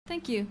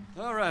Thank you.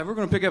 All right, we're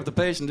going to pick up the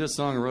pace in this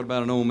song I wrote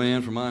about an old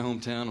man from my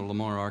hometown of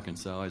Lamar,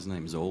 Arkansas. His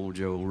name is Ole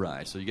Joe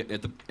Rice. So you get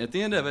at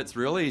the end of it, it's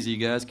real easy. You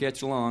guys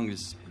catch along.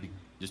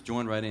 Just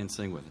join right in and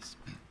sing with us.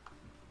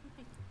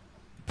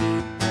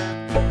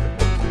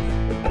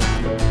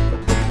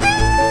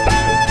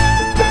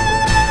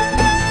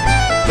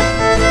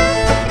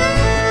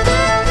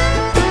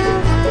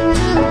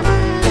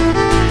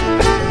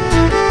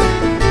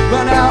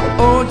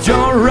 Old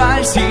Joe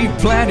Rice, he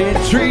planted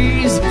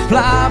trees,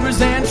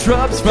 flowers and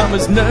shrubs from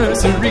his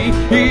nursery.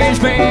 His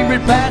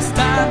favorite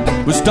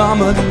pastime was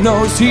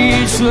dominoes.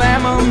 He'd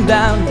slam them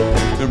down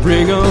and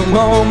bring them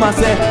home. I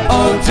said,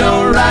 Old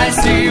Joe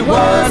Rice, he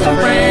was a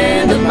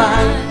friend of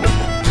mine.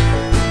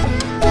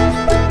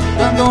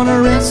 I'm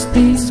gonna rest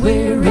these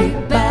weary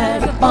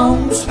bag of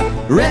bones.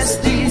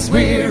 Rest these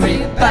weary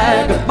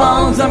bag of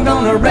bones. I'm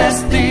gonna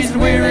rest these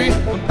weary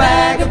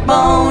bag of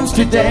bones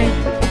today.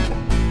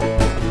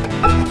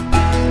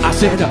 I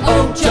said,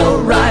 Old Joe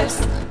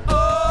Rice,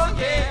 oh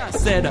yeah. I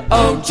said,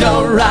 Old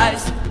Joe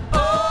Rice,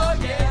 oh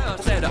yeah.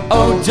 I said,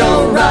 Old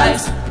Joe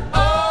Rice,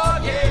 oh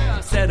yeah.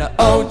 I said,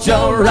 Old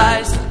Joe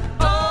Rice,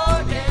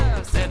 oh yeah.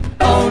 I said,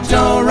 Old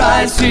Joe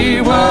Rice,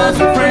 he was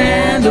a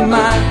friend of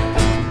mine.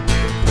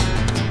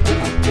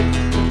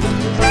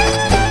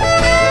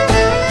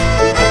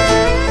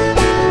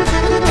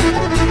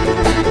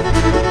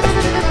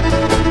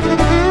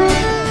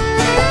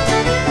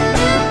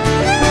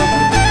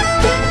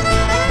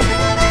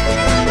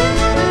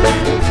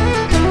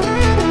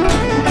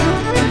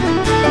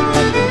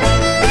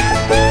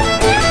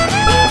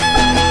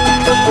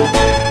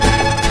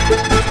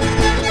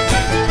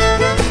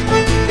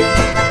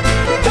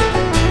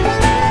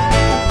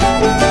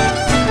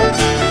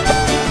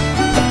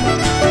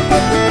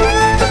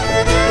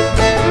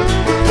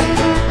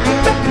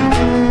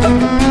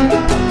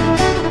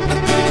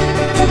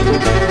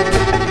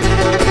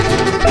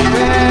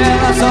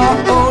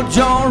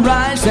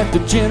 At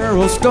the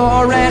general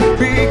store, and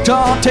big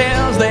tall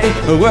tales, they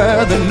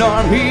were the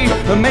norm.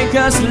 He'd make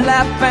us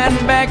laugh and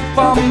beg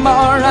for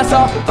more. I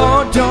saw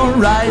Old Joe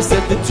Rice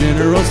at the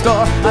general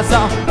store. I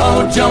saw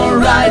Old Joe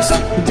Rice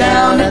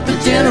down at the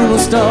general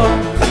store.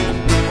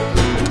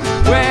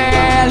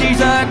 Well,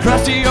 he's a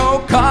crusty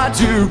old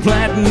codger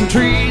planting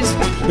trees.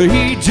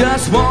 He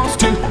just wants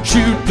to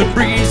shoot the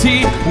breeze.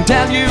 He'd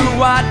tell you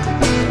what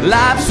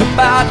life's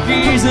about.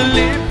 He's a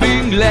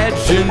living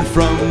legend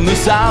from the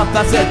South.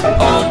 I said,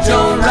 Old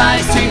Joe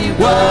Rice, he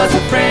was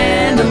a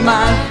friend of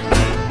mine.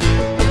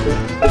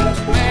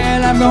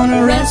 Well, I'm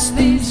gonna rest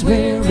these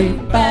weary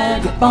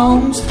bag of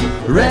bones.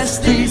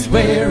 Rest these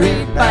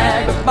weary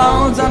bag of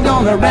bones. I'm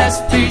gonna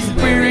rest these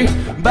weary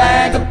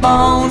bag of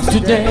bones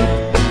today.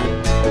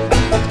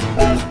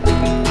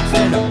 I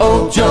said,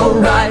 Old Joe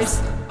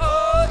Rice,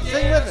 oh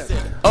yeah. I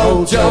said,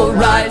 Old Joe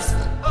Rice,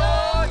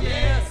 oh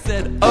yeah. I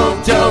said,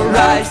 Old Joe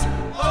Rice,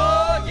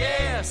 oh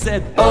yeah. I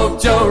said, Old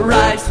Joe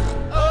Rice,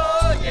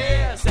 oh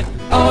yeah. I said,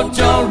 Old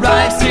Joe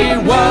Rice, he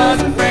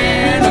was a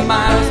friend of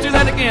mine. Let's do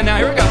that again now,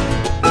 here we go.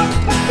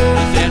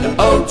 I said,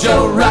 Old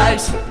Joe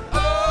Rice,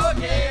 oh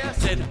yeah. I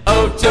said,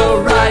 Old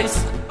Joe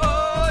Rice,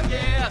 oh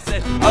yeah. I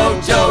said,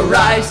 Old Joe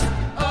Rice,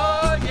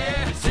 oh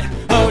yeah. I said,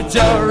 Old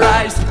Joe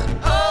Rice,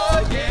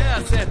 oh yeah.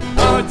 I said,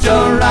 Old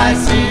Joe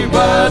Rice, he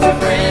was a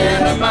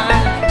friend of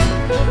mine.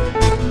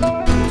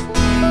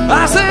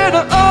 I said,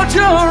 Old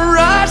Joe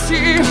Rice,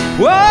 he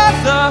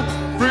was a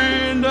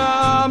friend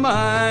of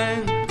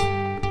mine.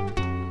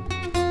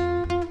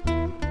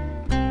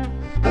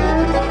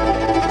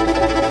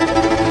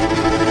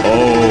 Oh,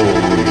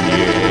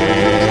 yeah.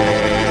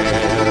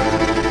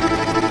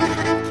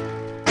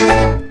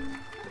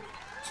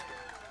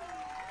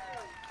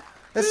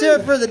 Let's hear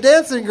it for the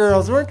dancing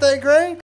girls. Weren't they great?